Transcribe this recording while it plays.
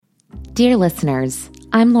Dear listeners,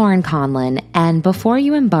 I'm Lauren Conlon, and before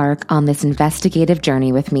you embark on this investigative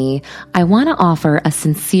journey with me, I want to offer a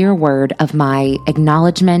sincere word of my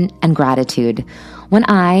acknowledgement and gratitude. When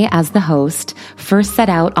I, as the host, first set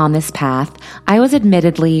out on this path, I was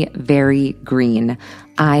admittedly very green.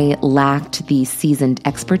 I lacked the seasoned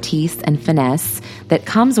expertise and finesse that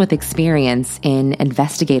comes with experience in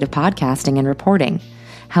investigative podcasting and reporting.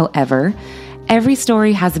 However, every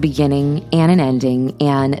story has a beginning and an ending,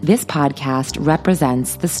 and this podcast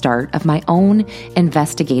represents the start of my own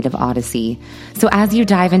investigative odyssey. So as you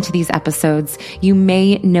dive into these episodes, you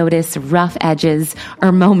may notice rough edges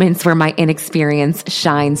or moments where my inexperience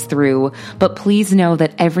shines through, but please know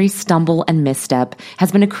that every stumble and misstep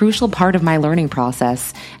has been a crucial part of my learning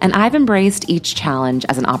process, and I've embraced each challenge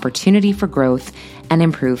as an opportunity for growth and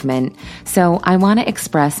improvement. So I want to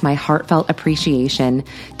express my heartfelt appreciation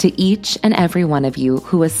to each and every one of you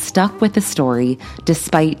who has stuck with the story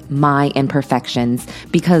despite my imperfections,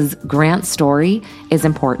 because Grant's story is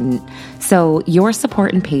important. So your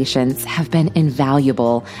support and patience have been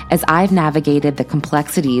invaluable as I've navigated the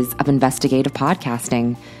complexities of investigative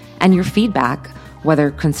podcasting. And your feedback,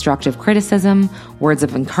 whether constructive criticism, words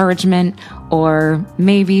of encouragement, or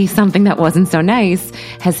maybe something that wasn't so nice,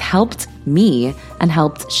 has helped me and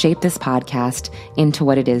helped shape this podcast into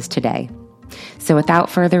what it is today. So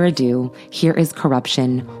without further ado, here is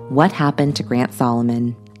Corruption: What Happened to Grant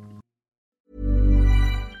Solomon?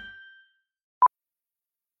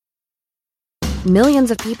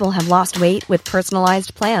 Millions of people have lost weight with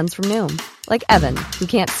personalized plans from Noom. Like Evan, who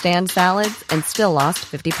can't stand salads and still lost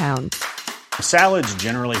 50 pounds. Salads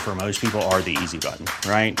generally for most people are the easy button,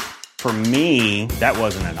 right? For me, that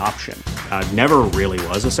wasn't an option. I never really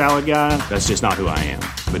was a salad guy. That's just not who I am.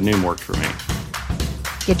 But Noom worked for me.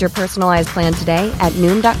 Get your personalized plan today at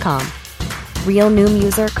Noom.com. Real Noom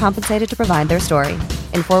user compensated to provide their story.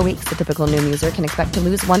 In 4 weeks, the typical Noom user can expect to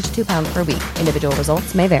lose 1 to 2 pounds per week. Individual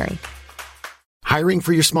results may vary. Hiring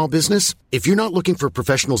for your small business? If you're not looking for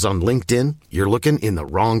professionals on LinkedIn, you're looking in the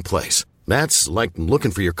wrong place. That's like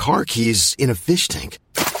looking for your car keys in a fish tank.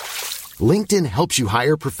 LinkedIn helps you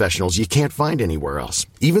hire professionals you can't find anywhere else,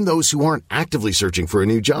 even those who aren't actively searching for a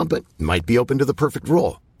new job but might be open to the perfect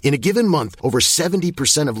role. In a given month, over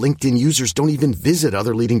 70% of LinkedIn users don't even visit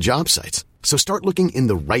other leading job sites. So start looking in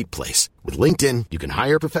the right place. With LinkedIn, you can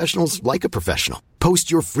hire professionals like a professional.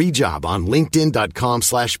 Post your free job on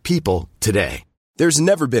linkedin.com/people today. There's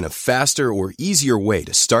never been a faster or easier way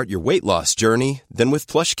to start your weight loss journey than with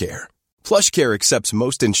PlushCare. PlushCare accepts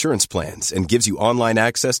most insurance plans and gives you online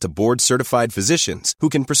access to board-certified physicians who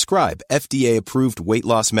can prescribe FDA-approved weight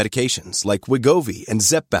loss medications like Wegovy and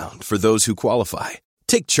Zepbound for those who qualify.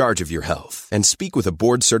 Take charge of your health and speak with a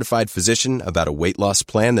board-certified physician about a weight loss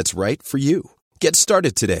plan that's right for you. Get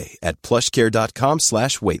started today at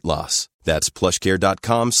plushcare.com/weight loss. That's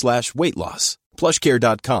plushcare.com/weight loss.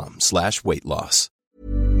 plushcare.com/weight loss.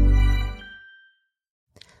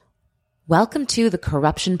 Welcome to the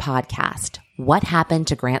Corruption Podcast: What Happened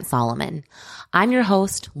to Grant Solomon? I'm your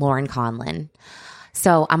host, Lauren Conlon.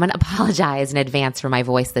 So I'm going to apologize in advance for my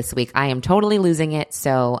voice this week. I am totally losing it,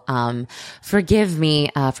 so forgive me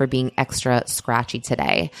for being extra scratchy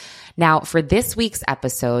today. Now, for this week's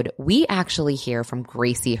episode, we actually hear from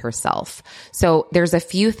Gracie herself. So there's a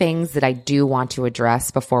few things that I do want to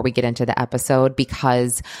address before we get into the episode,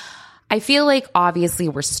 because I feel like obviously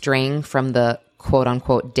we're straying from the quote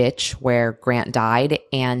unquote ditch where Grant died,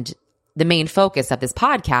 and the main focus of this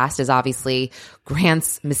podcast is obviously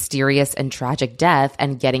Grant's mysterious and tragic death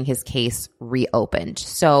and getting his case reopened.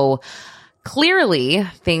 So clearly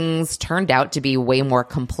things turned out to be way more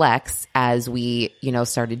complex as we,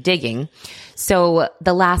 started digging. So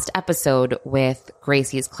the last episode with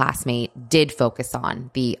Gracie's classmate did focus on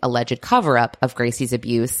the alleged cover-up of Gracie's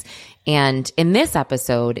abuse. And in this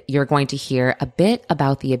episode, you're going to hear a bit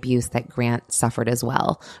about the abuse that Grant suffered as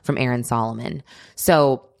well from Aaron Solomon.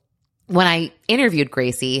 So when I interviewed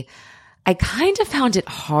Gracie, I kind of found it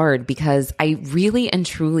hard because I really and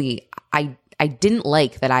truly, I didn't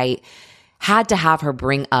like that I had to have her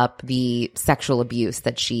bring up the sexual abuse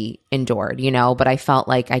that she endured, but I felt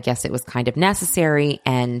like I guess it was kind of necessary.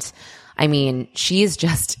 And I mean, she is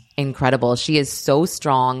just incredible. She is so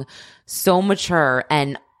strong, so mature,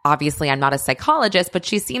 and obviously I'm not a psychologist, but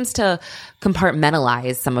she seems to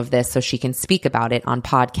compartmentalize some of this so she can speak about it on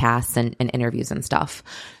podcasts and interviews and stuff.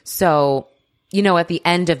 So, at the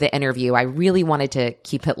end of the interview, I really wanted to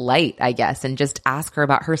keep it light, I guess, and just ask her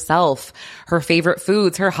about herself, her favorite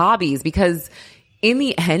foods, her hobbies, because in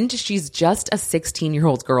the end, she's just a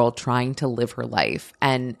 16-year-old girl trying to live her life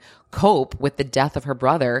and cope with the death of her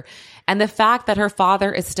brother and the fact that her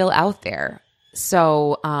father is still out there.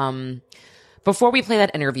 So, before we play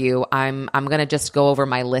that interview, I'm going to just go over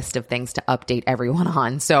my list of things to update everyone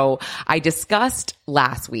on. So I discussed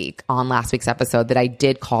last week's episode, that I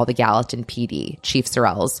did call the Gallatin PD, Chief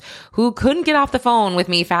Sorrells, who couldn't get off the phone with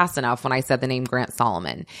me fast enough when I said the name Grant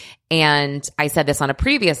Solomon. And I said this on a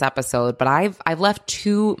previous episode, but I've left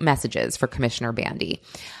 2 messages for Commissioner Bandy,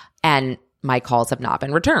 and my calls have not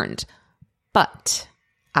been returned. But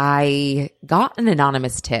I got an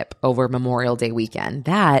anonymous tip over Memorial Day weekend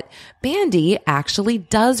that Bandy actually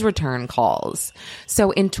does return calls.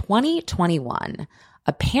 So in 2021,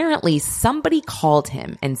 apparently somebody called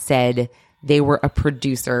him and said they were a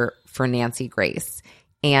producer for Nancy Grace.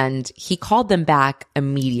 And he called them back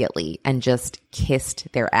immediately and just kissed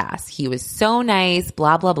their ass. He was so nice,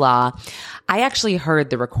 blah, blah, blah. I actually heard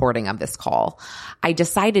the recording of this call. I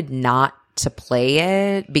decided not to play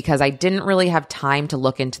it because I didn't really have time to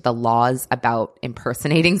look into the laws about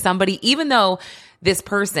impersonating somebody, even though this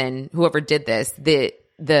person, whoever did this, the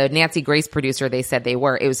Nancy Grace producer they said it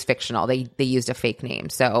was fictional. They used a fake name.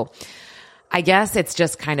 So I guess it's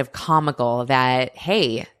just kind of comical that,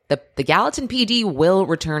 hey, the Gallatin PD will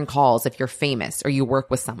return calls if you're famous or you work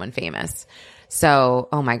with someone famous. So,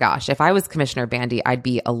 oh my gosh, if I was Commissioner Bandy, I'd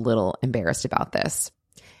be a little embarrassed about this.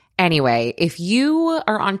 Anyway, if you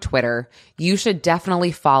are on Twitter, you should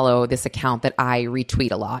definitely follow this account that I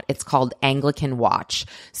retweet a lot. It's called Anglican Watch.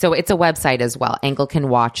 So it's a website as well,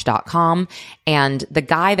 anglicanwatch.com. And the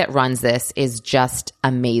guy that runs this is just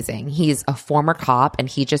amazing. He's a former cop and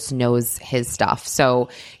he just knows his stuff. So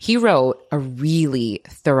he wrote a really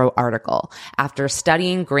thorough article after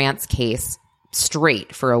studying Grant's case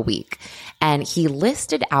straight for a week. And he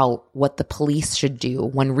listed out what the police should do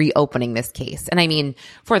when reopening this case. And I mean,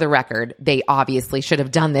 for the record, they obviously should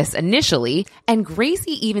have done this initially. And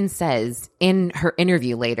Gracie even says in her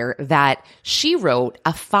interview later that she wrote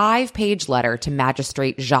a 5-page letter to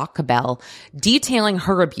Magistrate Jacques Cabell detailing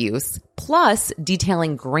her abuse, plus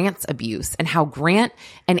detailing Grant's abuse and how Grant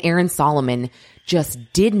and Aaron Solomon just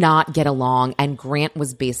did not get along and Grant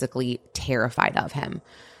was basically terrified of him.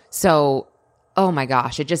 So oh my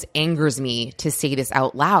gosh, it just angers me to say this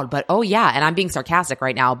out loud. But oh yeah, and I'm being sarcastic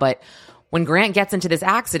right now, but when Grant gets into this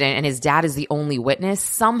accident and his dad is the only witness,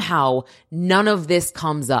 somehow none of this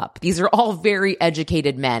comes up. These are all very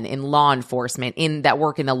educated men in law enforcement that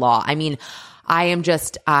work in the law. I mean, I am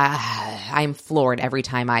just, I'm floored every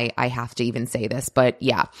time I have to even say this. But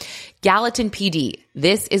yeah, Gallatin PD,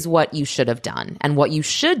 this is what you should have done and what you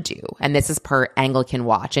should do. And this is per Anglican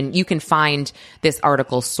Watch. And you can find this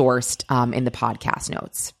article sourced in the podcast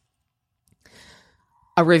notes.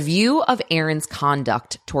 A review of Aaron's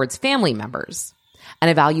conduct towards family members, an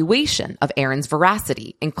evaluation of Aaron's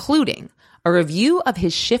veracity, including a review of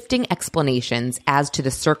his shifting explanations as to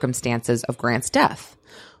the circumstances of Grant's death,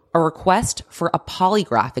 a request for a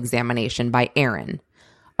polygraph examination by Aaron,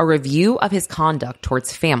 a review of his conduct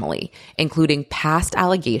towards family, including past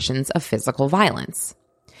allegations of physical violence,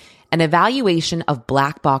 an evaluation of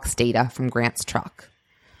black box data from Grant's truck,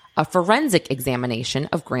 a forensic examination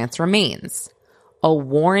of Grant's remains, a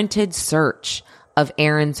warranted search of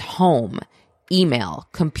Aaron's home, email,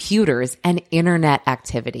 computers, and internet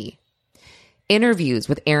activity, interviews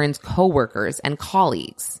with Aaron's coworkers and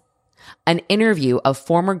colleagues, an interview of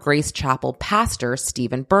former Grace Chapel pastor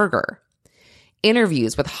Stephen Berger,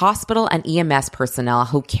 interviews with hospital and EMS personnel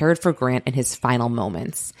who cared for Grant in his final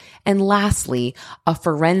moments, and lastly, a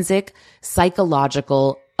forensic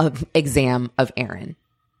psychological exam of Aaron.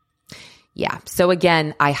 Yeah, so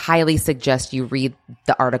again, I highly suggest you read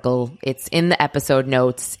the article. It's in the episode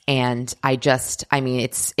notes, and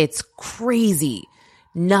it's crazy.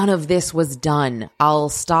 None of this was done. I'll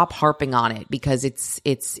stop harping on it because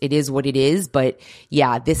it is what it is. But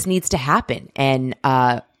yeah, this needs to happen. And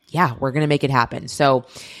yeah, we're going to make it happen. So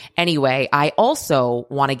anyway, I also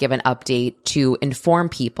want to give an update to inform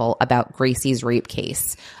people about Gracie's rape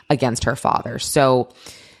case against her father. So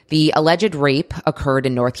the alleged rape occurred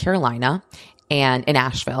in North Carolina and in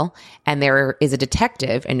Asheville, and there is a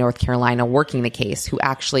detective in North Carolina working the case who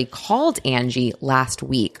actually called Angie last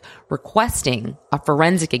week requesting a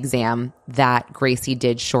forensic exam that Gracie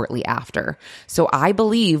did shortly after. So I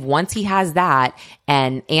believe once he has that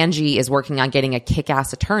and Angie is working on getting a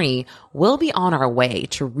kick-ass attorney, we'll be on our way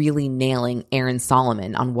to really nailing Aaron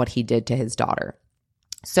Solomon on what he did to his daughter.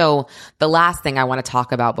 So the last thing I want to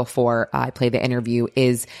talk about before I play the interview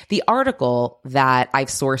is the article that I've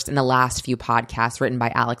sourced in the last few podcasts written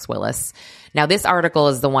by Alex Willis. Now, this article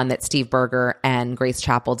is the one that Steve Berger and Grace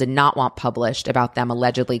Chapel did not want published about them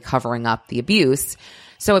allegedly covering up the abuse.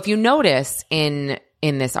 So if you notice in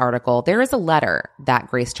in this article, there is a letter that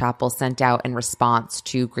Grace Chappell sent out in response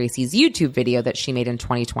to Gracie's YouTube video that she made in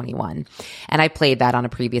 2021. And I played that on a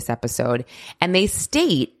previous episode. And they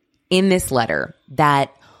state in this letter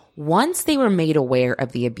that once they were made aware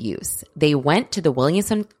of the abuse, they went to the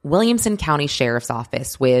Williamson County Sheriff's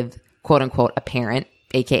Office with, quote unquote, a parent,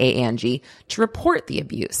 aka Angie, to report the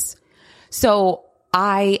abuse. So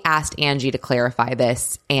I asked Angie to clarify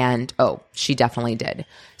this, and she definitely did.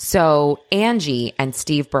 So Angie and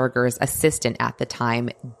Steve Berger's assistant at the time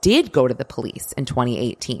did go to the police in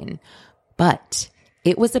 2018, but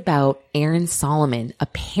it was about Aaron Solomon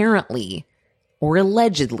apparently or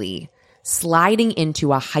allegedly sliding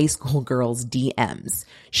into a high school girl's DMs.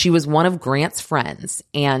 She was one of Grant's friends,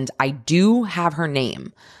 and I do have her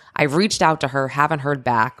name. I've reached out to her, haven't heard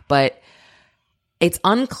back, but it's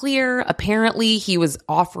unclear. Apparently, he was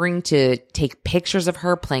offering to take pictures of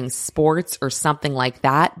her playing sports or something like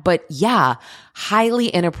that. But yeah, highly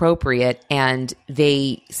inappropriate. And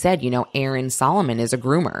they said, Aaron Solomon is a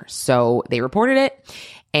groomer. So they reported it.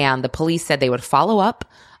 And the police said they would follow up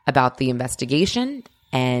about the investigation.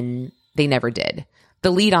 And they never did.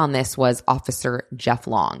 The lead on this was Officer Jeff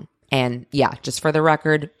Long. And yeah, just for the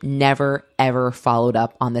record, never, ever followed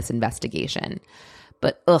up on this investigation.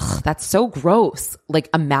 But that's so gross. Like,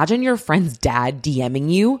 imagine your friend's dad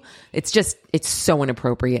DMing you. It's so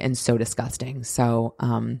inappropriate and so disgusting. So,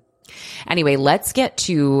 anyway, let's get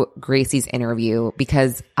to Gracie's interview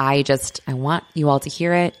because I want you all to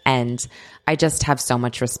hear it. And I just have so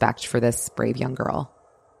much respect for this brave young girl.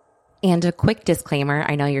 And a quick disclaimer.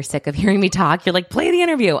 I know you're sick of hearing me talk. You're like, play the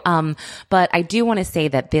interview. But I do want to say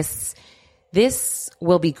that this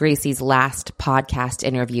will be Gracie's last podcast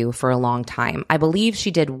interview for a long time. I believe she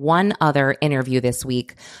did one other interview this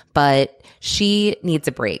week, but she needs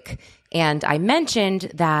a break. And I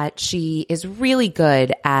mentioned that she is really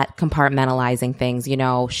good at compartmentalizing things.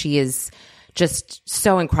 She is just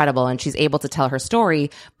so incredible and she's able to tell her story,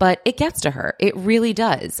 but it gets to her. It really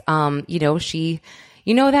does.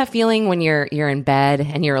 That feeling when you're in bed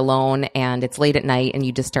and you're alone and it's late at night and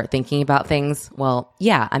you just start thinking about things? Well,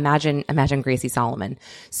 yeah, imagine Gracie Solomon.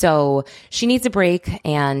 So she needs a break,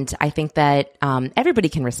 and I think that everybody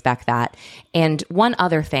can respect that. And one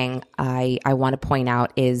other thing I want to point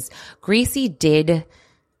out is Gracie did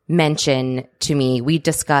mention to me, we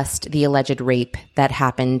discussed the alleged rape that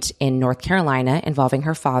happened in North Carolina involving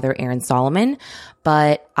her father, Aaron Solomon,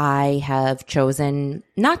 but I have chosen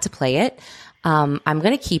not to play it. I'm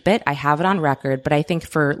going to keep it. I have it on record, but I think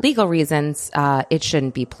for legal reasons, it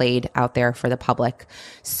shouldn't be played out there for the public.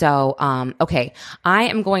 So, okay, I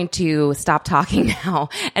am going to stop talking now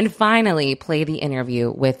and finally play the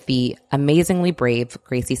interview with the amazingly brave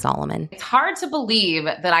Gracie Solomon. It's hard to believe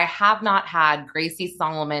that I have not had Gracie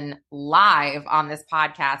Solomon live on this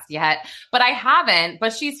podcast yet, but I haven't,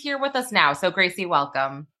 but she's here with us now. So Gracie,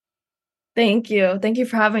 welcome. Thank you. Thank you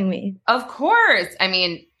for having me. Of course. I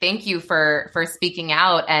mean, thank you for speaking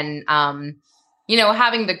out and,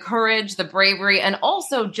 having the courage, the bravery, and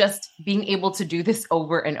also just being able to do this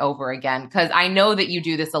over and over again. Because I know that you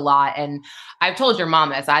do this a lot. And I've told your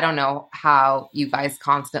mom this. I don't know how you guys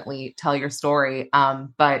constantly tell your story,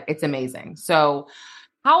 but it's amazing. So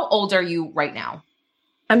how old are you right now?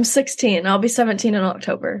 I'm 16. I'll be 17 in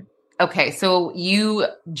October. Okay, so you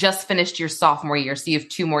just finished your sophomore year, so you have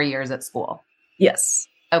 2 more years at school. Yes.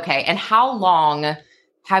 Okay, and how long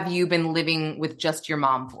have you been living with just your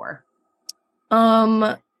mom for?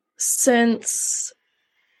 Since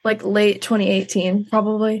late 2018,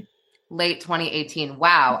 probably. Late 2018.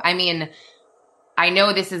 Wow. I mean, I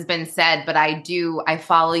know this has been said, but I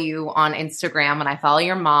follow you on Instagram and I follow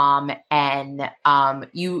your mom, and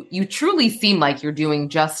you truly seem like you're doing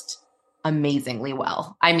just amazingly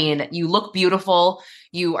well. I mean, you look beautiful.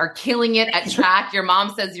 You are killing it at track. Your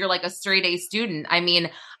mom says you're like a straight A student. I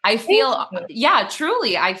mean, I feel,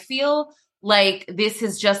 truly, I feel like this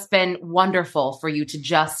has just been wonderful for you to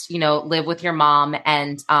just, live with your mom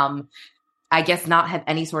and, I guess not have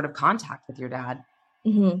any sort of contact with your dad.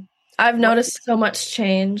 Mm-hmm. I've noticed so much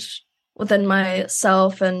change within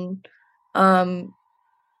myself, and,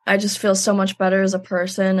 I just feel so much better as a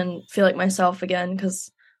person and feel like myself again.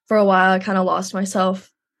 'Cause for a while, I kind of lost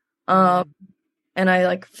myself, and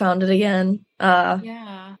I found it again.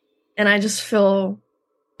 And I just feel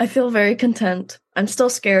very content. I'm still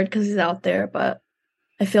scared because he's out there, but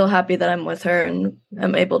I feel happy that I'm with her and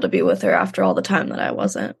I'm able to be with her after all the time that I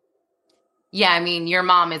wasn't. Yeah, I mean, your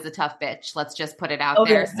mom is a tough bitch. Let's just put it out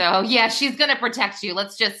there. Yeah. So yeah, she's gonna protect you.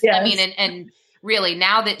 Let's just, yes. I mean, and really,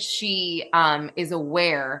 now that she is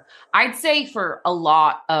aware, I'd say for a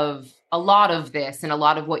lot of this and a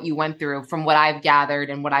lot of what you went through, from what I've gathered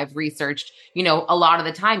and what I've researched, you know, a lot of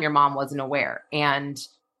the time your mom wasn't aware. And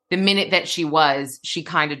the minute that she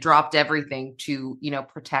kind of dropped everything to, you know,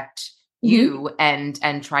 protect you and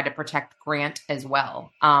try to protect Grant as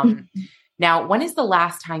well. Now, when is the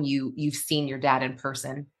last time you've seen your dad in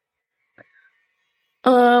person?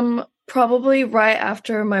 Probably right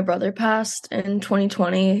after my brother passed in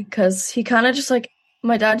 2020, because he kind of just like,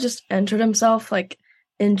 my dad just entered himself like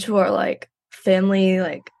into our like family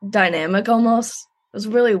like dynamic almost. It was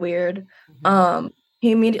really weird.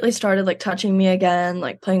 He immediately started like touching me again,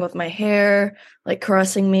 like playing with my hair, like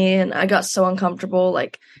caressing me, and I got so uncomfortable.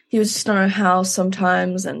 Like he was just in our house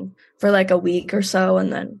sometimes and for like a week or so,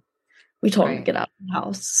 and then we told him to get out of the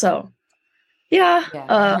house. So yeah.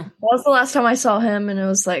 That was the last time I saw him, and it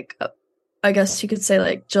was like, I guess you could say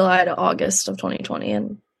like July to August of 2020.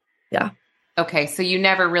 And yeah. Okay. So you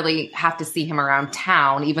never really have to see him around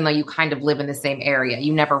town, even though you kind of live in the same area.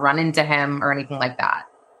 You never run into him or anything like that.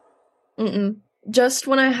 Just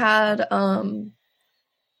when I had, the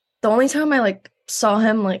only time I like saw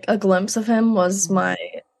him, like a glimpse of him was my,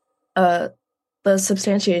 the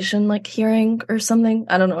substantiation like hearing or something.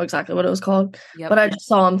 I don't know exactly what it was called, but I just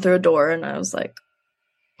saw him through a door and I was like,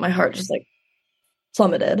 my heart just like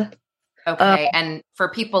plummeted. Okay. And for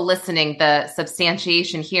people listening, the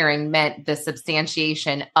substantiation hearing meant the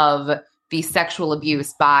substantiation of the sexual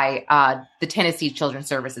abuse by the Tennessee Children's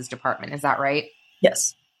Services Department. Is that right?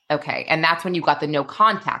 Yes. Okay. And that's when you got the no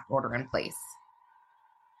contact order in place.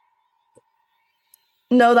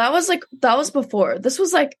 No, that was before. This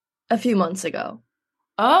was like a few months ago.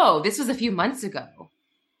 Oh, this was a few months ago.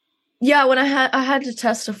 Yeah, when I had to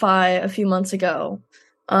testify a few months ago.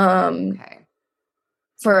 Okay.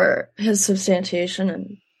 For his substantiation,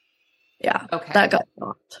 and that got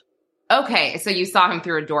blocked. Okay, so you saw him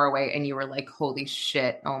through a doorway and you were like, holy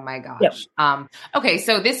shit, oh my gosh. Yep. Okay,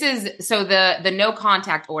 so the no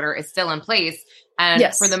contact order is still in place,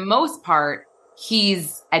 and for the most part,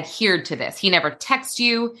 he's adhered to this. He never texts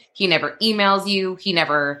you, he never emails you, he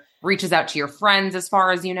never reaches out to your friends, as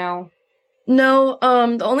far as you know? No,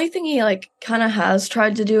 the only thing he like kind of has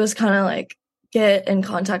tried to do is kind of like get in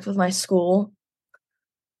contact with my school.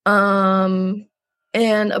 And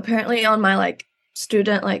apparently on my like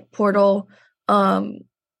student like portal,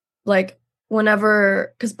 like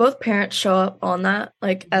whenever, because both parents show up on that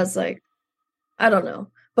like as like, I don't know,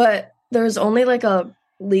 but there's only like a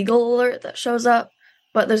legal alert that shows up,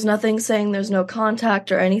 but there's nothing saying there's no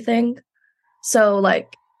contact or anything. So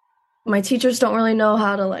like my teachers don't really know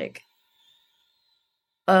how to like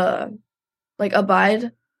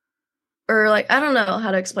abide, or like I don't know how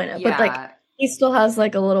to explain it, but like he still has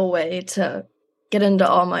like a little way to get into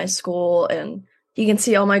all my school, and he can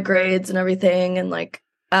see all my grades and everything, and like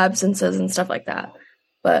absences and stuff like that.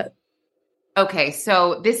 But okay,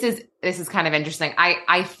 so this is kind of interesting.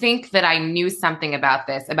 I think that I knew something about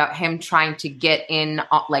this, about him trying to get in,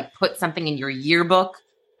 like put something in your yearbook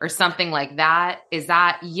or something like that. Is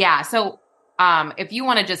that, yeah. So if you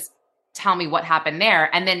want to just tell me what happened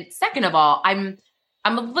there. And then second of all, I'm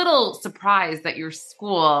a little surprised that your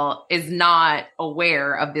school is not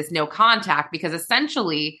aware of this no contact, because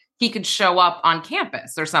essentially he could show up on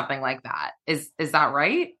campus or something like that. Is that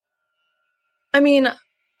right? I mean,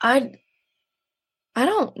 I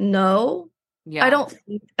don't know. Yeah.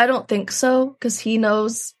 I don't think so, because he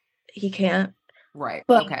knows he can't. Right.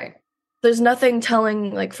 But okay. There's nothing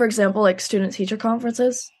telling, like, for example, like student teacher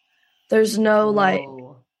conferences. There's no like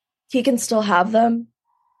he can still have them.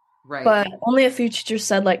 Right. But only a few teachers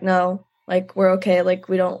said like, no, like we're okay, like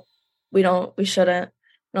we shouldn't. And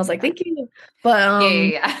I was like, thank you. But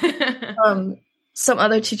some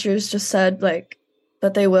other teachers just said like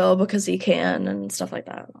that they will because he can and stuff like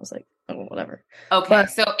that. And I was like, oh, whatever. Okay.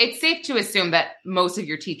 But, so it's safe to assume that most of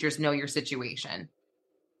your teachers know your situation.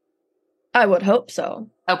 I would hope so.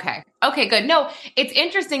 Okay. Okay, good. No, it's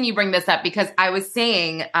interesting you bring this up, because I was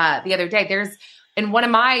saying the other day, there's in one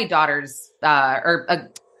of my daughter's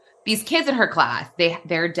these kids in her class,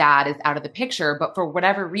 their dad is out of the picture, but for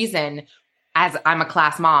whatever reason, as I'm a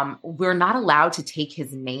class mom, we're not allowed to take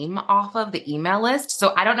his name off of the email list.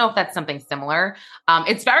 So I don't know if that's something similar.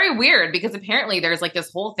 It's very weird, because apparently there's like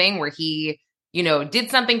this whole thing where he, you know,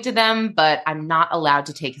 did something to them, but I'm not allowed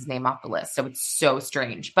to take his name off the list. So it's so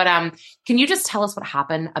strange. But can you just tell us what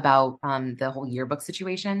happened about the whole yearbook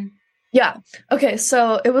situation? Yeah. Okay.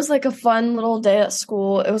 So it was like a fun little day at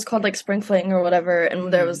school. It was called like spring fling or whatever.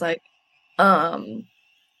 And there was like,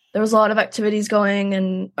 there was a lot of activities going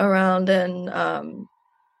and around, and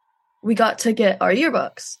we got to get our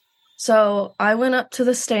yearbooks. So I went up to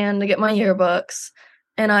the stand to get my yearbooks,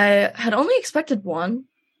 and I had only expected one.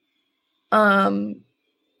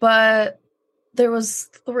 But there was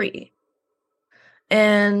 3.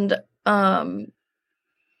 And at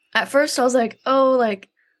first I was like, oh, like,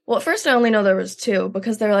 well, at first I only know there was 2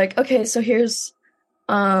 because they're like, okay, so here's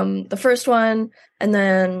the first one, and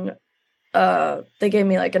then they gave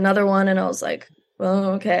me like another one, and I was like,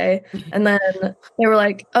 well, okay. And then they were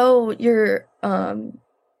like, oh, you're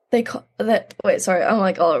wait, sorry, I'm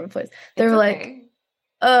like all over the place. They were like,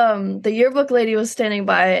 the yearbook lady was standing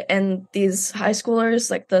by, and these high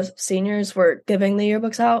schoolers, like the seniors, were giving the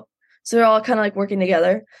yearbooks out. So they're all kind of like working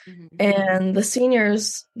together. And the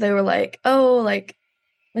seniors, they were like, oh, like,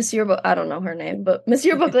 Miss Yearbook, I don't know her name, but Miss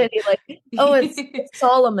Yearbook lady, like, oh, it's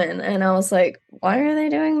Solomon. And I was like, why are they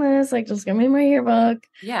doing this? Like, just give me my yearbook.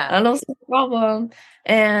 Yeah. I don't see the problem.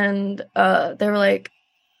 And they were like,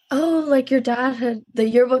 oh, like, the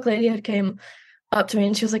yearbook lady had came up to me,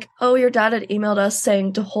 and she was like, oh, your dad had emailed us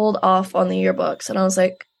saying to hold off on the yearbooks. And I was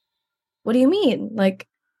like, what do you mean? Like,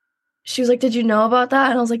 she was like, did you know about that?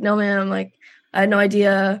 And I was like, no, ma'am, like, I had no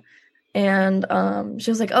idea. And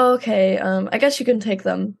she was like, oh, okay, I guess you can take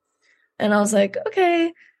them. And I was like,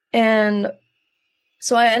 okay. And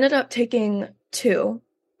so I ended up taking 2.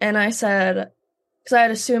 And I said, because I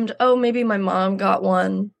had assumed, oh, maybe my mom got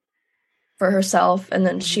one for herself, and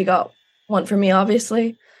then she got one for me,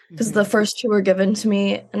 obviously, because the first 2 were given to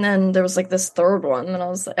me. And then there was like this 3rd one, and I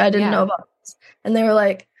was like, I didn't know about this. And they were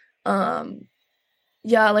like,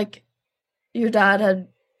 yeah, like, your dad had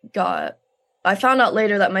got, I found out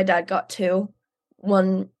later that my dad got 2.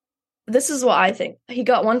 One, this is what I think. He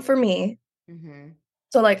got one for me.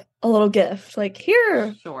 So, like, a little gift. Like,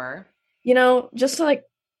 here. Sure. You know, just to, like,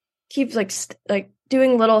 keep, like,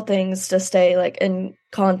 doing little things to stay, like, in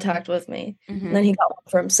contact with me. And then he got one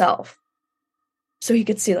for himself. So he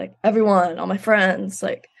could see, like, everyone, all my friends,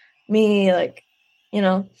 like, me, like, you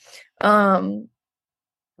know. Right.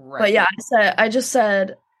 But, yeah, I just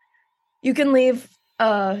said, you can leave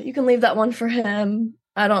that one for him.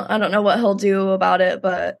 I don't know what he'll do about it,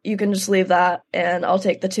 but you can just leave that, and I'll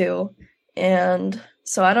take the 2. And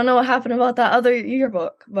so I don't know what happened about that other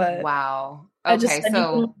yearbook, but wow. Okay, I just said you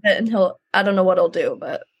can leave it, and I don't know what he'll do,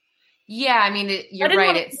 but yeah, I mean, you're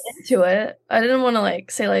right. It's into it. I didn't want to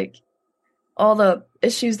like say like all the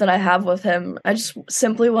issues that I have with him. I just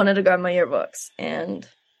simply wanted to grab my yearbooks, and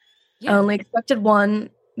I only expected 1,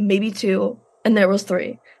 maybe 2, and there was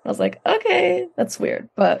 3. I was like, okay, that's weird,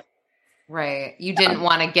 but right. You didn't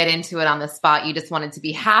want to get into it on the spot. You just wanted to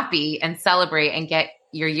be happy and celebrate and get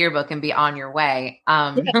your yearbook and be on your way.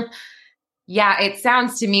 Yeah, it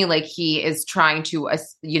sounds to me like he is trying to,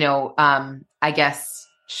 I guess,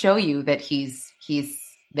 show you that he's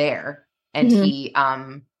there, and he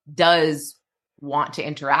does want to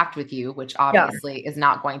interact with you, which obviously is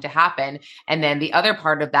not going to happen. And then the other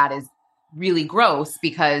part of that is really gross,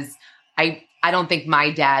 because I don't think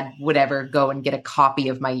my dad would ever go and get a copy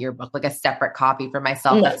of my yearbook, like a separate copy for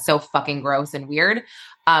myself. No. That's so fucking gross and weird.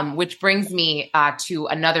 Which brings me to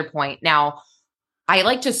another point. Now, I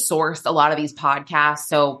like to source a lot of these podcasts.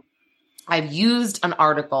 So I've used an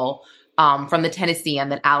article from the Tennessean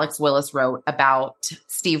that Alex Willis wrote about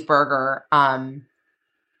Steve Berger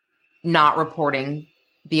not reporting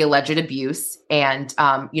the alleged abuse, and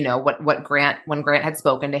what when Grant had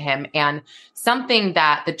spoken to him, and something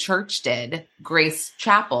that the church did, Grace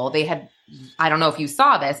Chapel, they had, I don't know if you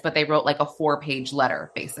saw this, but they wrote like a 4-page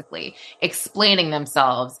letter basically explaining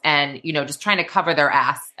themselves and, just trying to cover their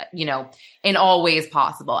ass, in all ways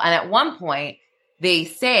possible. And at one point they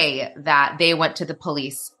say that they went to the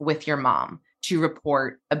police with your mom to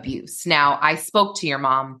report abuse. Now, I spoke to your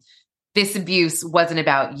mom. This abuse wasn't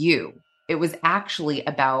about you. It was actually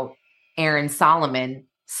about Aaron Solomon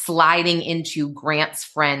sliding into Grant's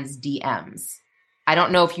friend's DMs. I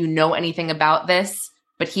don't know if you know anything about this,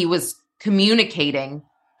 but he was communicating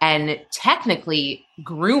and technically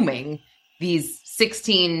grooming these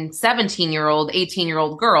 16, 17-year-old,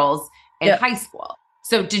 18-year-old girls in high school.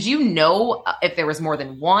 So did you know if there was more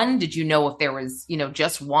than one? Did you know if there was,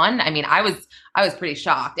 just one? I mean, I was pretty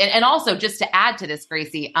shocked. And also, just to add to this,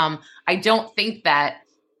 Gracie, I don't think that,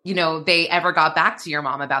 they ever got back to your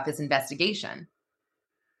mom about this investigation.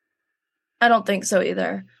 I don't think so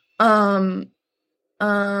either. I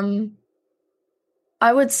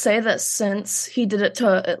would say that since he did it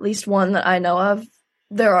to at least one that I know of,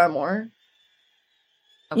 there are more.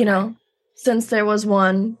 Okay. Since there was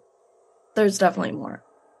one, there's definitely more.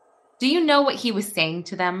 Do you know what he was saying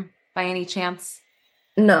to them by any chance?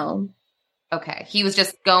 No. Okay. He was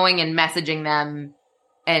just going and messaging them.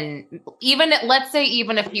 And let's say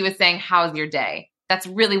even if he was saying, how's your day? That's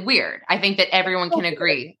really weird. I think that everyone can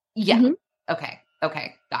agree. Yeah. Mm-hmm. Okay.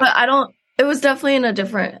 Got But it was definitely in a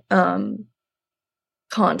different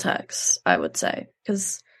context, I would say.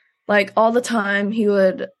 Because, like, all the time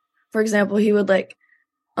for example, like,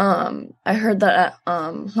 I heard that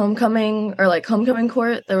at homecoming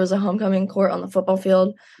court, there was a homecoming court on the football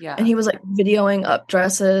field. Yeah. And he was, like, videoing up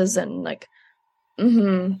dresses and, like,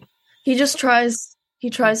 he tries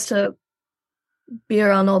to be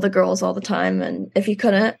around all the girls all the time. And if he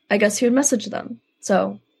couldn't, I guess he would message them.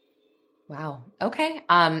 So. Wow. Okay.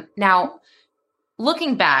 Now,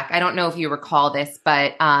 looking back, I don't know if you recall this,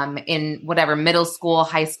 but in whatever middle school,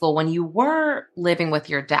 high school, when you were living with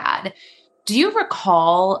your dad, do you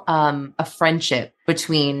recall a friendship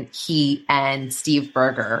between he and Steve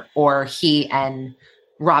Berger or he and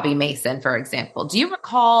Robbie Mason, for example? Do you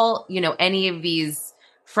recall, any of these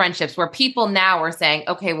friendships where people now are saying,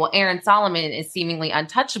 okay, well, Aaron Solomon is seemingly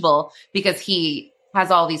untouchable because he has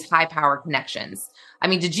all these high power connections? I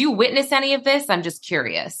mean, did you witness any of this? I'm just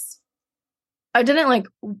curious. I didn't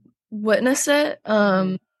witness it.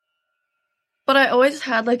 But I always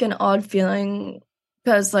had an odd feeling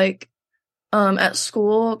because at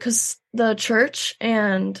school, because the church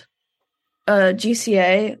and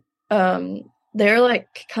GCA, they're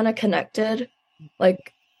kind of connected.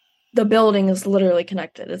 The building is literally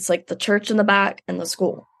connected. It's the church in the back and the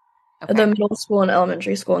school, the middle school and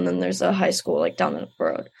elementary school, and then there's a high school down the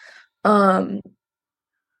road.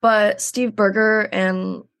 But Steve Berger,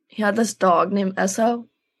 and he had this dog named Esso,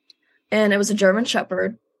 and it was a German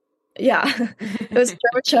Shepherd. Yeah, it was a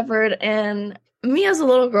German Shepherd, and me as a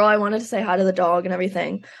little girl, I wanted to say hi to the dog and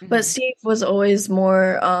everything. Mm-hmm. But Steve was always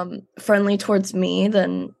more friendly towards me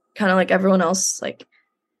than kind of everyone else.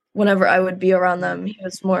 Whenever I would be around them, he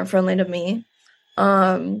was more friendly to me.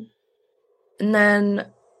 And then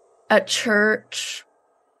at church,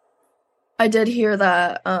 I did hear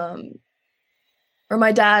that, or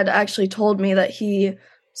my dad actually told me that he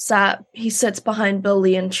sits behind Bill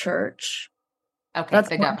Lee in church. Okay, that's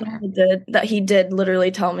the governor. He did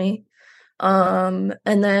literally tell me. And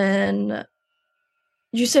then,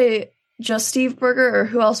 did you say just Steve Berger, or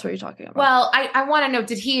who else were you talking about? Well, I want to know,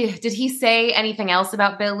 did he say anything else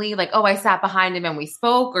about Bill Lee? I sat behind him and we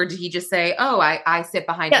spoke, or did he just say, I sit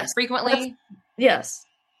behind him frequently? Yes.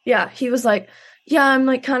 Yeah. He was yeah, I'm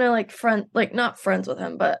kind of friend, not friends with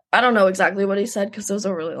him, but I don't know exactly what he said because it was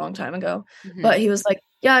a really long time ago. Mm-hmm. But he was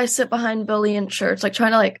yeah, I sit behind Billy in church,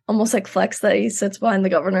 trying to almost flex that he sits behind the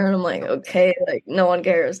governor. And I'm okay, no one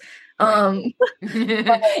cares. You're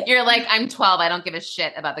I'm 12. I don't give a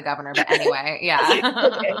shit about the governor, but anyway, yeah.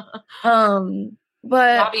 Okay.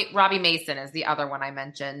 But Robbie Mason is the other one I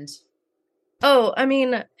mentioned. Oh, I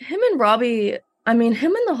mean, him and Robbie, him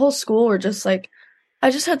and the whole school were just I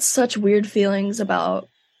just had such weird feelings about,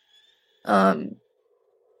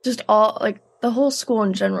 just all the whole school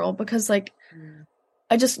in general, because I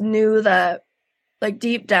just knew that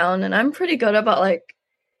deep down, and I'm pretty good about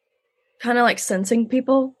kind of sensing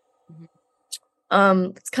people.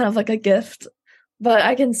 It's kind of a gift, but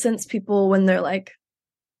I can sense people when they're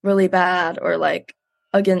really bad or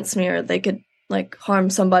against me, or they could harm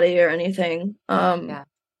somebody or anything. Yeah.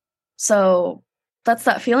 So that's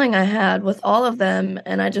that feeling I had with all of them.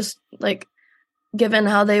 And I just given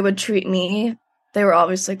how they would treat me, they were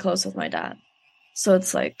obviously close with my dad. So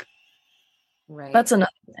it's right. That's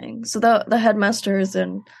another thing. So the headmasters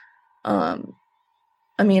and, at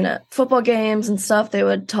football games and stuff, they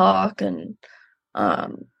would talk and,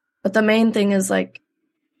 but the main thing is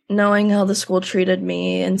knowing how the school treated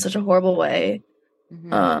me in such a horrible way.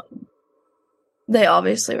 Mm-hmm. They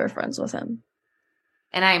obviously were friends with him.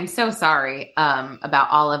 And I am so sorry about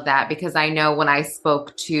all of that, because I know when I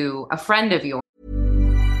spoke to a friend of yours.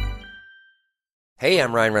 Hey,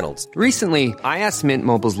 I'm Ryan Reynolds. Recently, I asked Mint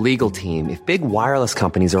Mobile's legal team if big wireless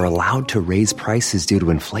companies are allowed to raise prices due to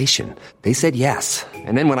inflation. They said yes.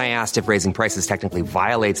 And then when I asked if raising prices technically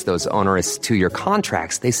violates those onerous 2-year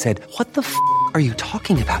contracts, they said, "What the f*** are you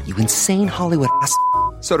talking about, you insane Hollywood ass?"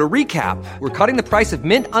 So to recap, we're cutting the price of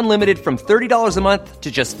Mint Unlimited from $30 a month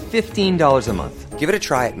to just $15 a month. Give it a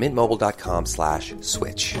try at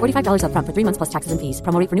mintmobile.com/switch. $45 up front for 3 months plus taxes and fees.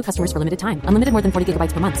 Promo rate for new customers for limited time. Unlimited more than 40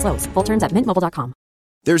 gigabytes per month. Slows full terms at mintmobile.com.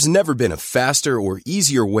 There's never been a faster or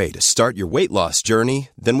easier way to start your weight loss journey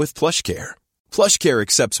than with PlushCare. PlushCare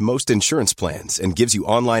accepts most insurance plans and gives you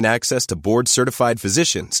online access to board-certified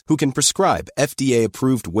physicians who can prescribe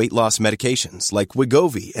FDA-approved weight loss medications like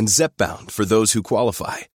Wegovy and Zepbound for those who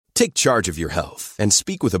qualify. Take charge of your health and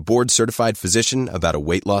speak with a board-certified physician about a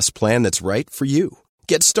weight loss plan that's right for you.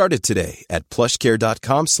 Get started today at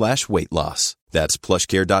plushcare.com/weight loss. That's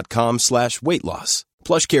plushcare.com/weight loss.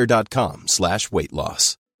 PlushCare.com/weight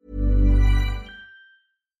loss.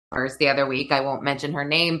 The other week, I won't mention her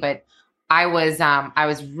name, but I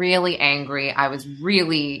was really angry. I was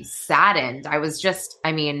really saddened.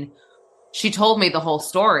 She told me the whole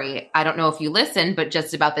story. I don't know if you listened, but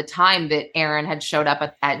just about the time that Aaron had showed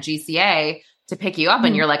up at GCA to pick you up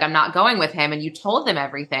and you're like, I'm not going with him. And you told them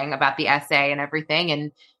everything about the essay and everything.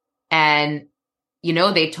 And,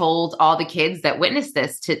 they told all the kids that witnessed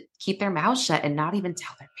this to keep their mouths shut and not even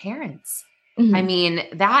tell their parents.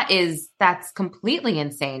 Mm-hmm. That's completely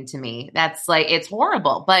insane to me. That's it's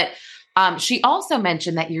horrible. But she also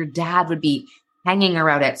mentioned that your dad would be hanging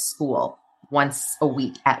around at school once a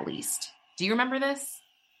week at least. Do you remember this?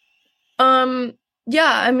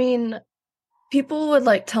 Yeah, people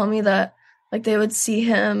would tell me that they would see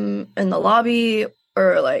him in the lobby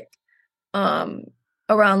or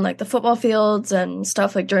around the football fields and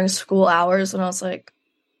stuff during school hours, and I was like,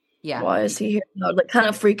 yeah, why is he here? And I would kind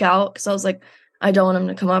of freak out because I was like, I don't want him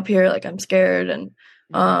to come up here, I'm scared. And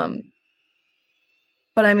but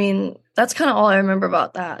that's kind of all I remember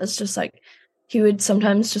about that. It's just he would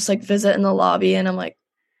sometimes just visit in the lobby, and I'm like,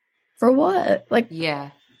 for what? Yeah,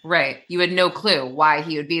 right. You had no clue why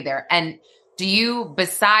he would be there. And do you,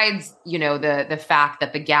 besides, the fact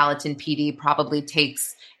that the Gallatin PD probably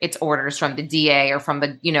takes its orders from the DA or from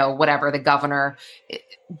the, whatever, the governor,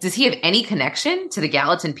 does he have any connection to the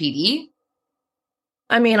Gallatin PD?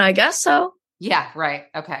 I guess so. Yeah, right.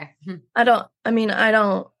 Okay. I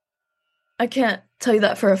can't tell you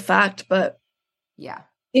that for a fact, but yeah.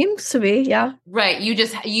 Seems to be, yeah. Right.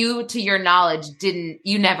 You, to your knowledge,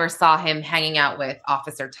 you never saw him hanging out with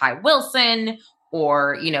Officer Ty Wilson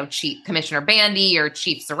or, Chief Commissioner Bandy or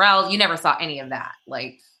Chief Sorrell. You never saw any of that,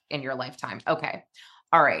 in your lifetime. Okay.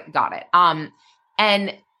 All right. Got it.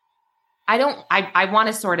 And I want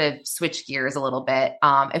to sort of switch gears a little bit,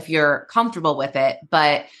 if you're comfortable with it,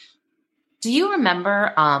 but do you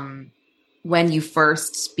remember, when you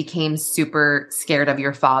first became super scared of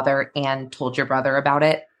your father and told your brother about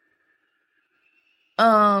it?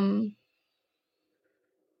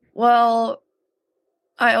 Well,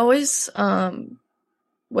 I always,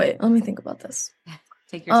 wait, let me think about this.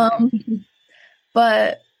 Take your time.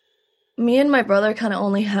 But me and my brother kind of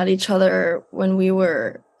only had each other when we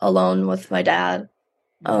were alone with my dad,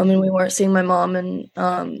 and we weren't seeing my mom.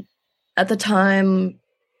 And, at the time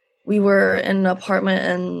we were in an apartment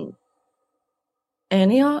in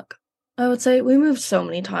Antioch, I would say. We moved so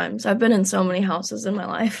many times. I've been in so many houses in my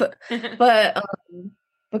life, but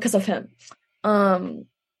because of him.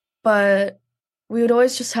 But we would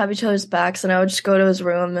always just have each other's backs, and I would just go to his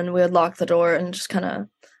room and we would lock the door and just kind of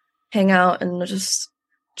hang out and just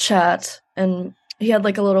chat. And he had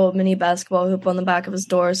a little mini basketball hoop on the back of his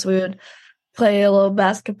door, so we would play a little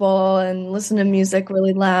basketball and listen to music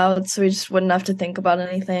really loud so we just wouldn't have to think about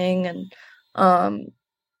anything. And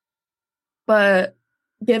but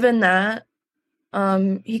given that,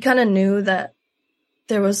 he kind of knew that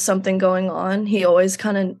there was something going on. He always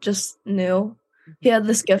kind of just knew. He had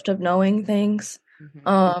this gift of knowing things.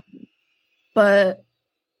 But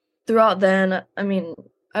throughout then,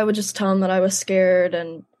 I would just tell him that I was scared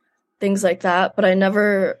and things like that, but I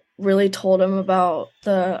never really told him about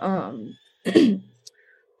the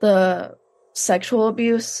the sexual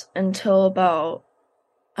abuse until about,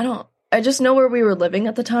 I just know where we were living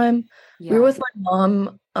at the time. Yeah. We were with my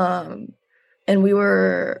mom, and we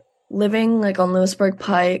were living on Lewisburg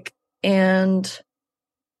Pike and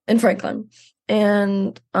in Franklin.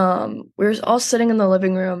 And we were all sitting in the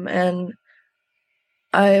living room, and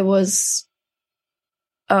I was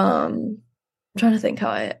I'm trying to think how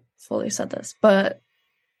I fully said this, but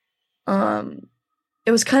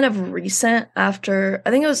it was kind of recent after,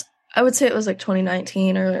 I would say it was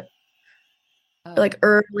 2019 or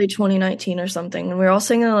early 2019 or something. And we were all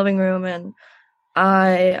sitting in the living room, and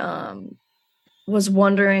I was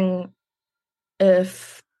wondering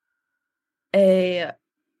if a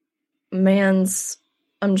man's,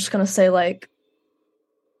 I'm just going to say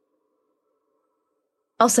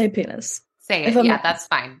I'll say penis. Say it. Yeah, that's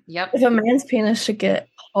fine. Yep. If a man's penis should get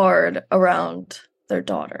hard around their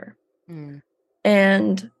daughter.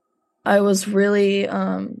 And I was really,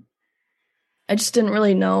 I just didn't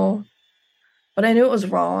really know, but I knew it was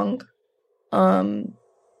wrong. And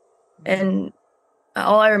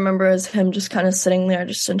all I remember is him just kind of sitting there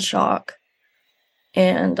just in shock.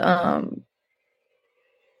 And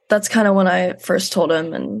that's kind of when I first told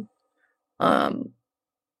him, and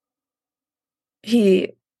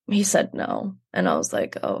he said no, and I was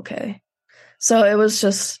like, oh, okay. So it was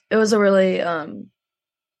a really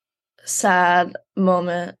sad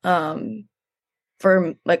moment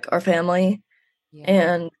for our family. Yeah.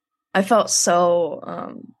 And I felt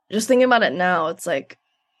so, just thinking about it now, it's like,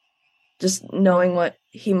 just knowing what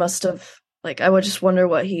he must have, like, I would just wonder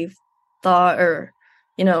what he thought, or,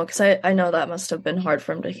 because I know that must have been hard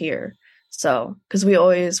for him to hear. So, because we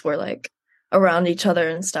always were like around each other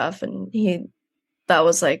and stuff, and that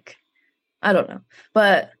was like, I don't know.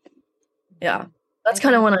 But yeah, that's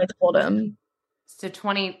kind of when I told him. So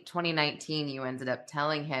 2019, you ended up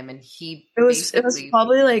telling him, and it was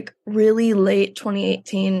probably like really late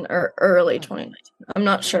 2018 or early 2019. I'm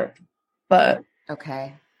not sure, but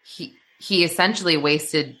okay. He essentially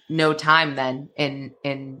wasted no time then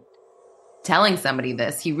in telling somebody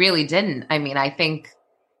this. He really didn't. I mean, I think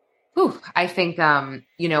I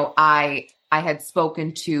had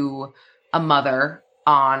spoken to a mother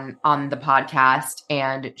on the podcast,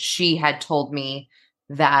 and she had told me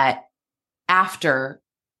that after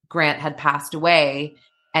Grant had passed away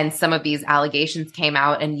and some of these allegations came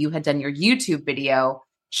out and you had done your YouTube video,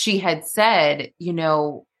 she had said,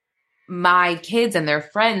 my kids and their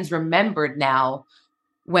friends remembered now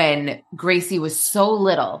when Gracie was so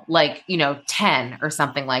little, like, 10 or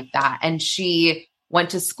something like that. And she went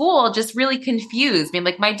to school just really confused, being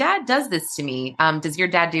like, my dad does this to me. Does your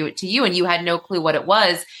dad do it to you? And you had no clue what it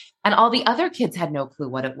was. And all the other kids had no clue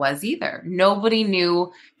what it was either. Nobody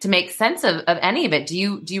knew to make sense of any of it. Do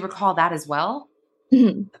you recall that as well?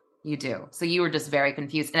 Mm-hmm. You do. So you were just very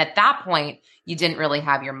confused. And at that point, you didn't really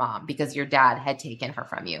have your mom because your dad had taken her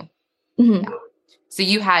from you. Mm-hmm. Yeah. So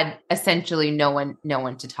you had essentially no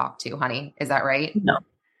one to talk to, honey. Is that right? No.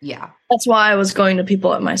 Yeah. That's why I was going to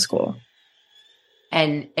people at my school.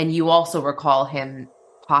 And you also recall him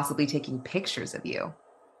possibly taking pictures of you.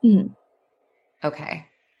 Mm-hmm. Okay.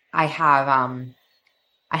 I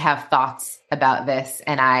have thoughts about this,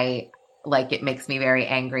 and it makes me very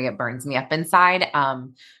angry. It burns me up inside.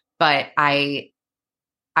 But I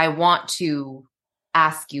want to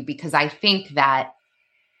ask you, because I think that,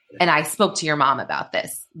 and I spoke to your mom about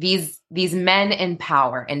this, these men in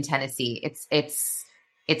power in Tennessee, it's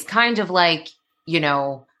kind of like,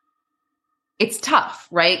 it's tough,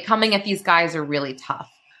 right? Coming at these guys are really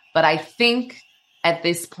tough. But I think at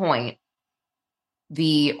this point,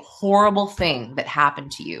 the horrible thing that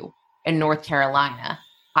happened to you in North Carolina,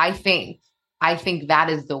 I think that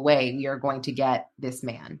is the way we are going to get this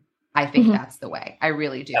man. I think that's the way. I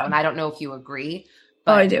really do. Yeah. And I don't know if you agree.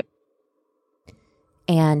 But I do.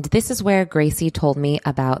 And this is where Gracie told me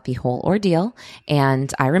about the whole ordeal,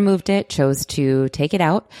 and I removed it, chose to take it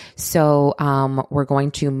out. So we're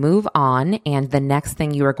going to move on. And the next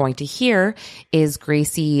thing you are going to hear is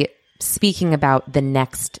Gracie speaking about the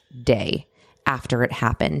next day after it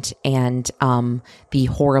happened, and the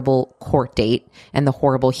horrible court date and the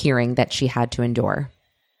horrible hearing that she had to endure.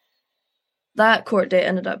 That court date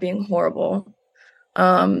ended up being horrible.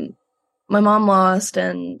 My mom lost,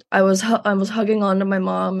 and I was hugging on to my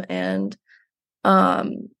mom, and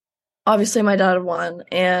obviously my dad won,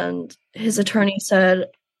 and his attorney said,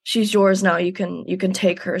 she's yours now, you can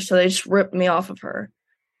take her. So they just ripped me off of her,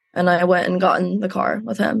 and I went and got in the car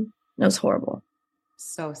with him. It was horrible.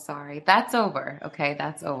 So sorry. That's over. Okay,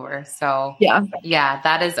 that's over. So yeah,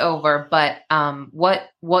 that is over. But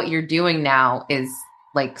what you're doing now is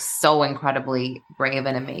like so incredibly brave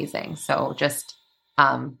and amazing. So just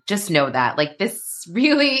know that, like, this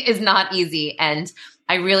really is not easy. And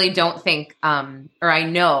I really don't think, or I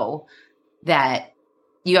know that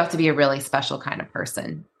you have to be a really special kind of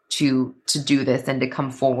person to do this and to come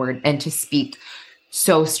forward and to speak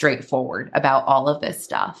so straightforward about all of this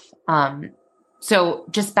stuff. So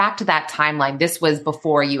just back to that timeline, this was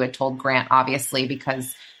before you had told Grant, obviously,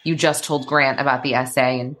 because you just told Grant about the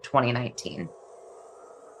essay in 2019.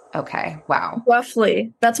 Okay. Wow.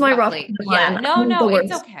 Roughly. That's my rough timeline. Yeah. No,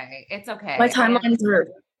 it's okay. It's okay. My timelines are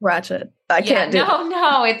ratchet. I can't do it.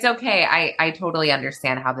 No, it's okay. I totally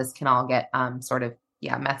understand how this can all get sort of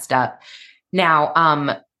messed up.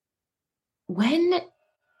 Now, when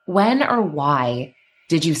or why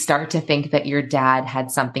did you start to think that your dad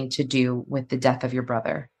had something to do with the death of your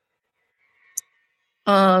brother?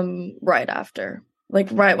 Right after. Like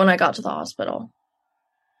right when I got to the hospital.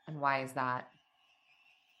 And why is that?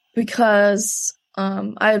 Because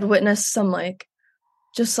I had witnessed some they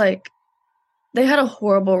had a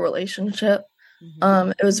horrible relationship.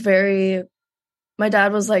 Mm-hmm. It was my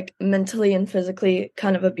dad was like mentally and physically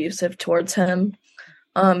kind of abusive towards him.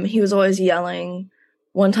 He was always yelling.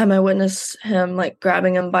 One time I witnessed him like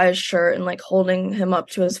grabbing him by his shirt and like holding him up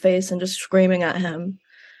to his face and just screaming at him.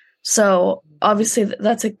 So obviously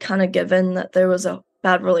that's a kind of given that there was a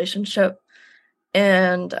bad relationship.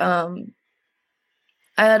 And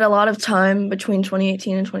I had a lot of time between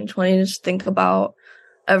 2018 and 2020 to just think about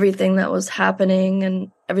everything that was happening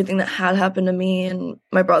and everything that had happened to me and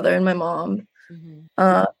my brother and my mom. And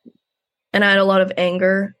I had a lot of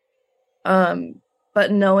anger.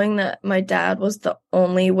 But knowing that my dad was the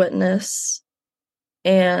only witness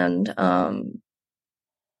and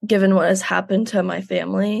given what has happened to my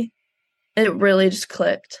family, it really just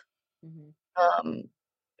clicked. And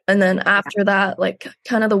then after that, like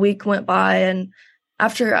kind of the week went by, and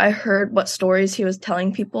after I heard what stories he was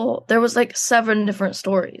telling people, there was like 7 different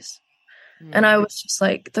stories. And I was just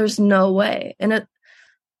like, there's no way. And it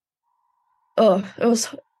was,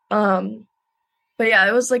 but yeah,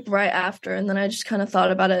 it was like right after. And then I just kind of thought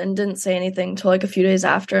about it and didn't say anything until like a few days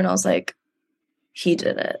after. And I was like, he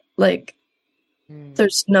did it. Like,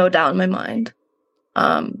 there's no doubt in my mind.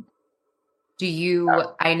 I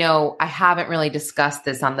know I haven't really discussed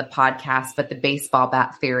this on the podcast, but the baseball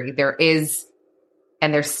bat theory, there is,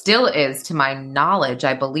 and there still is, to my knowledge,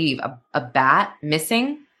 I believe, a bat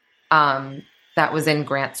missing that was in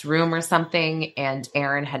Grant's room or something. And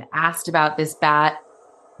Aaron had asked about this bat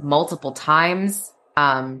multiple times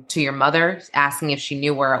to your mother, asking if she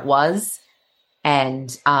knew where it was.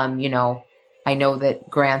 And, I know that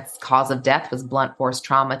Grant's cause of death was blunt force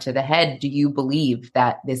trauma to the head. Do you believe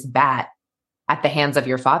that this bat at the hands of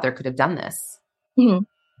your father could have done this? Mm-hmm.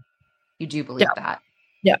 You do believe that?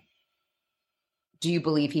 Yeah. Do you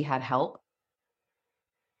believe he had help?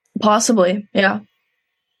 Possibly. Yeah.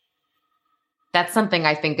 That's something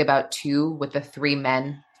I think about too with the three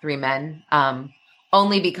men,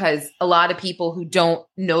 only because a lot of people who don't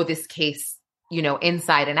know this case,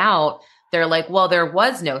 inside and out, they're like, well, there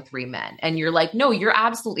was no 3 men. And you're like, no, you're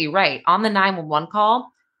absolutely right. On the 911 call,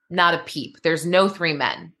 not a peep. There's no 3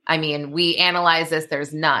 men. I mean, we analyze this,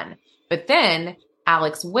 there's none. But then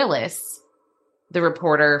Alex Willis, the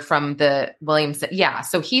reporter from the Williams,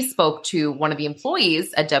 so he spoke to one of the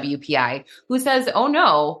employees at WPI who says, oh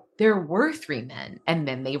no, there were 3 men and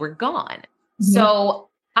then they were gone. Mm-hmm. So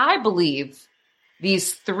I believe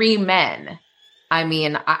these 3 men, I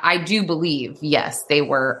mean, I do believe, yes, they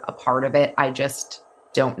were a part of it. I just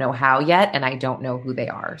don't know how yet. And I don't know who they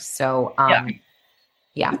are. So,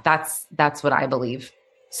 that's what I believe.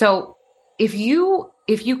 So if you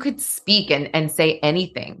could speak and say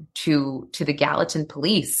anything to the Gallatin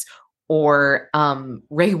police or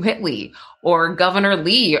Ray Whitley or Governor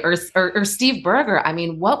Lee or Steve Berger, I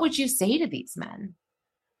mean, what would you say to these men?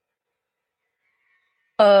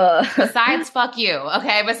 Besides fuck you.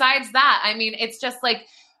 Okay. Besides that, I mean, it's just like,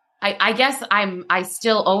 I guess I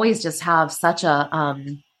still always just have such a,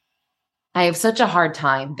 I have such a hard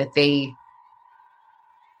time that they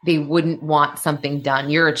wouldn't want something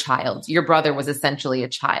done. You're a child. Your brother was essentially a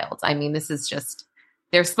child. I mean, this is just,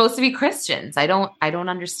 they're supposed to be Christians. I don't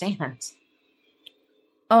understand.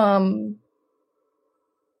 I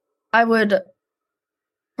would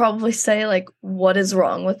probably say like, what is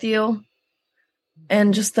wrong with you?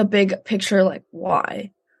 And just the big picture, like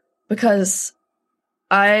why? Because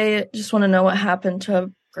I just want to know what happened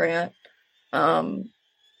to Grant.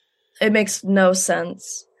 It makes no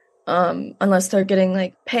sense unless they're getting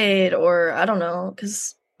like paid or I don't know,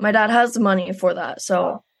 because my dad has the money for that.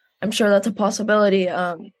 So I'm sure that's a possibility.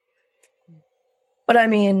 But I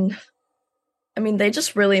mean, they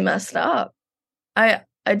just really messed up. I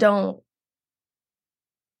don't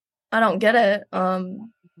get it.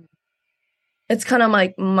 It's kind of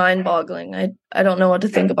like mind-boggling. I don't know what to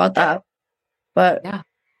think about that. But yeah,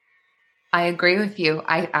 I agree with you.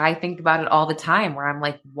 I think about it all the time where I'm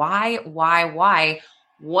like, why?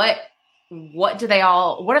 What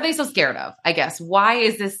are they so scared of? I guess. Why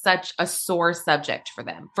is this such a sore subject for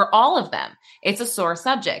them? For all of them, it's a sore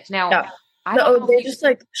subject. Now, they just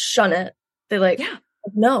like shun it. They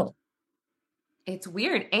no. It's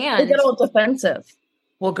weird. And they get all defensive.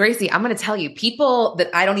 Well, Gracie, I'm going to tell you, people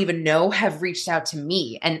that I don't even know have reached out to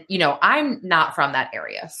me. And, I'm not from that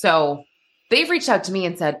area. So they've reached out to me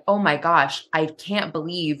and said, oh my gosh, I can't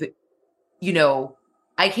believe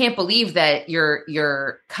that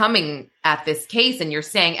you're coming at this case and you're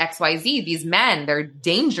saying XYZ, these men, they're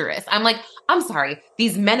dangerous. I'm like, I'm sorry,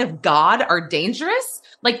 these men of God are dangerous?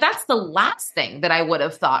 Like, that's the last thing that I would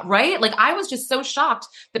have thought, right? Like, I was just so shocked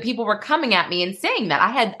that people were coming at me and saying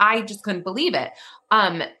that. I just couldn't believe it.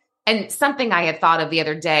 And something I had thought of the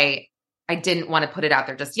other day, I didn't want to put it out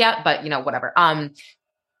there just yet, but whatever.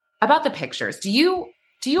 About the pictures. Do you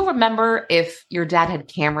remember if your dad had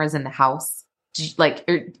cameras in the house?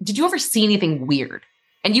 Did you ever see anything weird?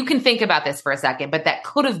 And you can think about this for a second, but that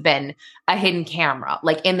could have been a hidden camera,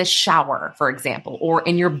 like in the shower, for example, or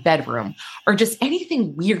in your bedroom, or just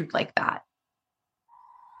anything weird like that.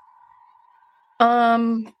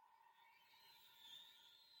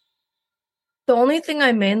 The only thing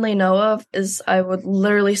I mainly know of is I would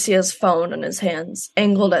literally see his phone in his hands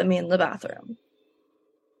angled at me in the bathroom.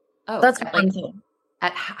 Oh, That's like, one thing.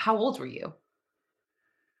 how old were you?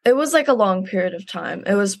 It was like a long period of time.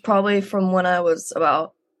 It was probably from when I was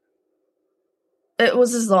about, it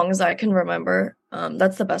was as long as I can remember.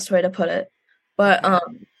 That's the best way to put it. But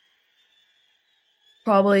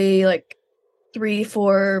probably like 3,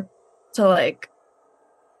 4 to like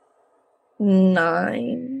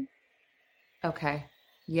 9. Okay.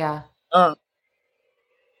 Yeah.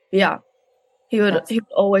 Yeah. He would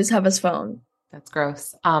always have his phone. That's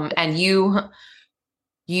gross. And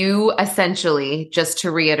you essentially, just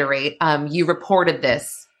to reiterate, you reported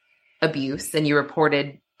this abuse and you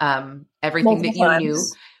reported everything that you knew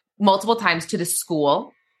multiple times to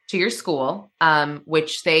your school,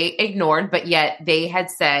 which they ignored, but yet they had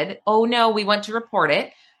said, oh no, we went to report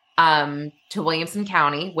it to Williamson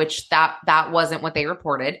County, which that wasn't what they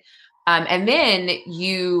reported. And then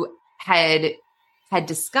you had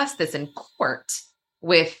discussed this in court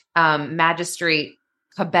with Magistrate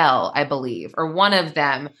Cabell, I believe, or one of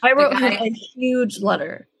them. I wrote him a huge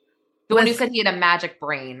letter. The one who said he had a magic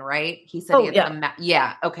brain, right? He said he had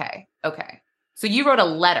yeah. Okay. So you wrote a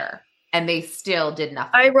letter and they still did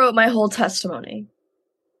nothing. I wrote my whole testimony.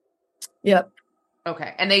 Yep.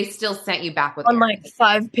 Okay. And they still sent you back with on like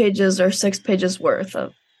 5 pages or 6 pages worth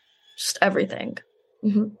of just everything.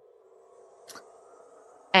 Mm-hmm.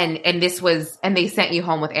 And they sent you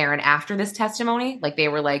home with Aaron after this testimony? Like they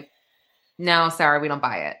were like, no, sorry, we don't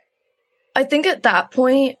buy it. I think at that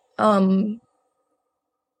point, I'm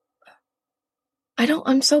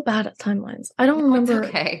so bad at timelines. I don't remember.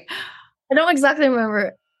 Okay. I don't exactly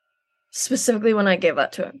remember specifically when I gave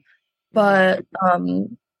that to him. But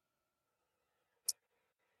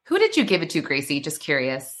who did you give it to, Gracie? Just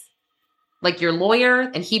curious. Like your lawyer,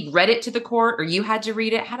 and he read it to the court, or you had to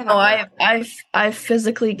read it? How did that work? I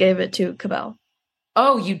physically gave it to Cabell.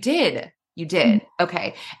 Oh, you did. You did. Mm-hmm.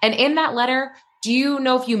 Okay. And in that letter, do you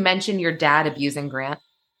know if you mentioned your dad abusing Grant?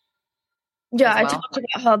 Yeah, I talked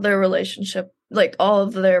about how their relationship, like all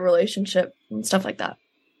of their relationship and stuff like that.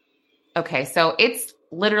 Okay, so it's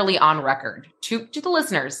literally on record to the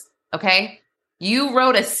listeners, okay? You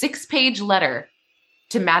wrote a 6-page letter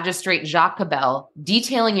to Magistrate Jacques Cabell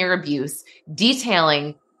detailing your abuse,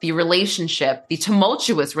 detailing the relationship, the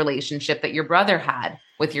tumultuous relationship that your brother had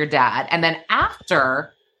with your dad. And then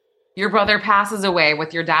after your brother passes away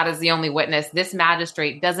with your dad as the only witness, this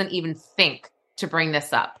magistrate doesn't even think to bring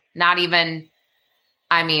this up. Not even,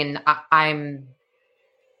 I mean, I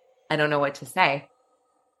don't know what to say.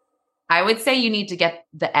 I would say you need to get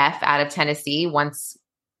the F out of Tennessee once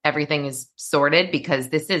everything is sorted, because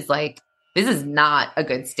this is not a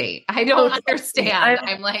good state. I don't understand.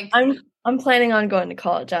 I'm planning on going to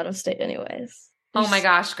college out of state anyways. Oh my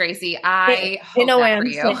gosh, Gracie, I hope no way that for I'm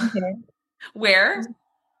you. staying here. Where?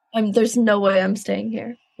 There's no way I'm staying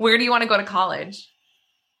here. Where do you want to go to college?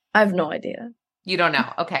 I have no idea. You don't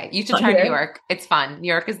know. Okay. You should try New York. It's fun. New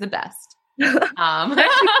York is the best.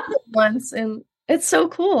 Once, and it's so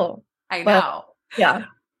cool. I know. Yeah.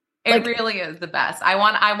 It really is the best. I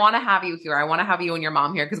want to have you here. I want to have you and your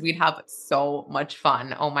mom here because we'd have so much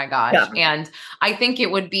fun. Oh my gosh. Yeah. And I think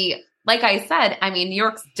it would be, like I said, I mean, New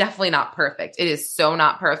York's definitely not perfect. It is so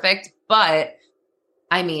not perfect, but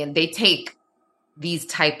I mean, they take these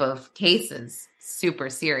type of cases super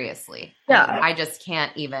seriously. Yeah. I just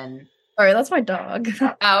can't even. Sorry, that's my dog.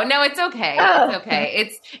 Oh, no, it's okay. It's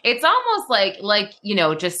okay. It's almost like, you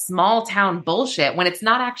know, just small town bullshit when it's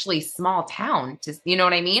not actually small town. Just, you know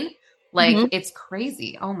what I mean? Like, It's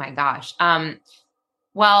crazy. Oh my gosh.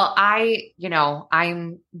 Well,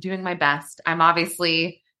 I'm doing my best. I'm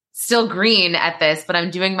obviously still green at this, but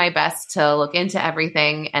I'm doing my best to look into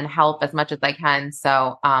everything and help as much as I can.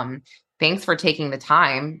 So, thanks for taking the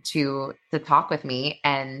time to talk with me.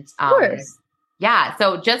 And, of course. Yeah.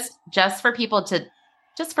 So just for people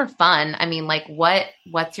just for fun. I mean, like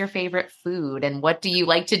what's your favorite food and what do you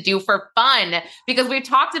like to do for fun? Because we've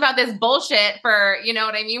talked about this bullshit for, you know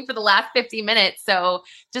what I mean, for the last 50 minutes. So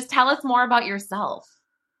just tell us more about yourself.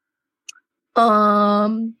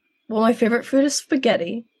 Well, my favorite food is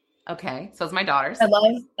spaghetti. Okay. So is my daughter's.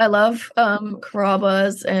 I love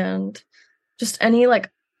carrabba's and just any like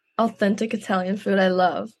authentic Italian food I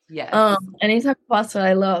love. Yes. Any type of pasta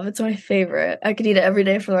I love. It's my favorite. I could eat it every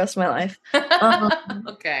day for the rest of my life.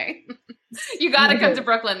 Okay. You got to come to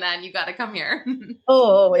Brooklyn then. You got to come here.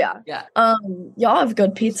 Oh, yeah. Yeah. Y'all have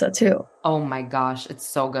good pizza too. Oh my gosh. It's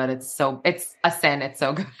so good. It's a sin. It's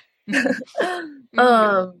so good.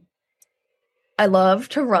 I love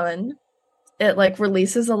to run. It like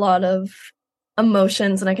releases a lot of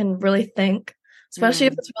emotions and I can really think, especially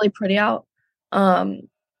if it's really pretty out. I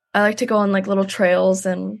like to go on like little trails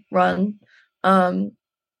and run.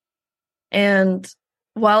 And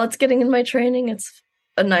while it's getting in my training, it's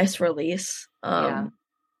a nice release.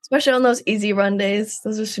 Especially on those easy run days.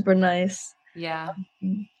 Those are super nice. Yeah.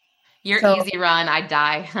 Easy run, I'd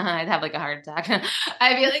die. I'd have like a heart attack.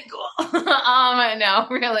 I'd be like, cool. No,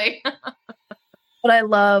 really. But I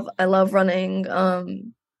love running.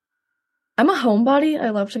 I'm a homebody. I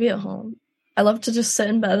love to be at home. I love to just sit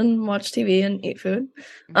in bed and watch TV and eat food.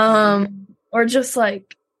 Or just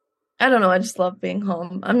like, I don't know. I just love being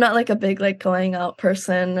home. I'm not like a big like going out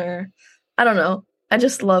person, or I don't know. I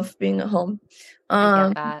just love being at home. I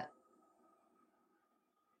get that.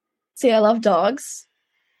 See, I love dogs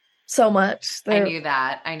so much. I knew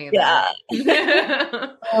that. that.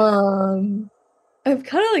 I'm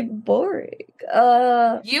kind of like boring.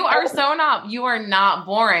 You are you are not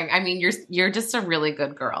boring. I mean, you're just a really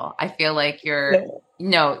good girl. I feel like you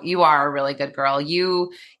are a really good girl.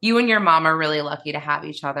 You and your mom are really lucky to have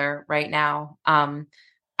each other right now. I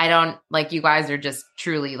don't like, you guys are just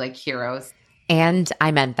truly like heroes. And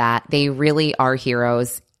I meant that. They really are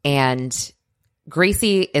heroes. And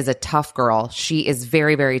Gracie is a tough girl. She is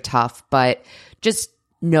very, very tough, but just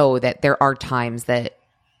know that there are times that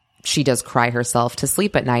she does cry herself to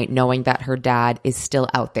sleep at night knowing that her dad is still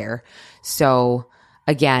out there. So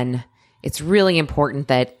again, it's really important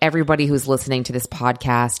that everybody who's listening to this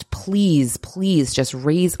podcast, please, please just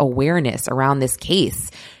raise awareness around this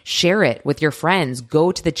case. Share it with your friends.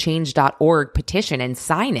 Go to the change.org petition and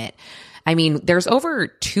sign it. I mean, there's over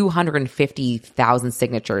 250,000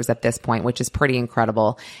 signatures at this point, which is pretty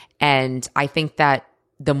incredible. And I think that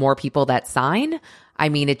the more people that sign, I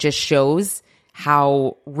mean, it just shows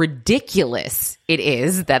how ridiculous it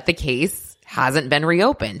is that the case hasn't been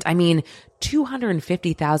reopened. I mean,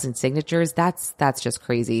 250,000 signatures, that's just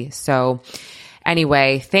crazy. So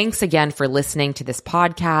anyway, thanks again for listening to this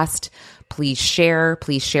podcast. Please share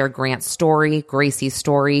Grant's story, Gracie's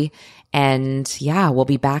story. And yeah, we'll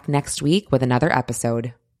be back next week with another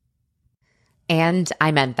episode. And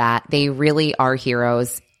I meant that. They really are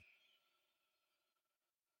heroes.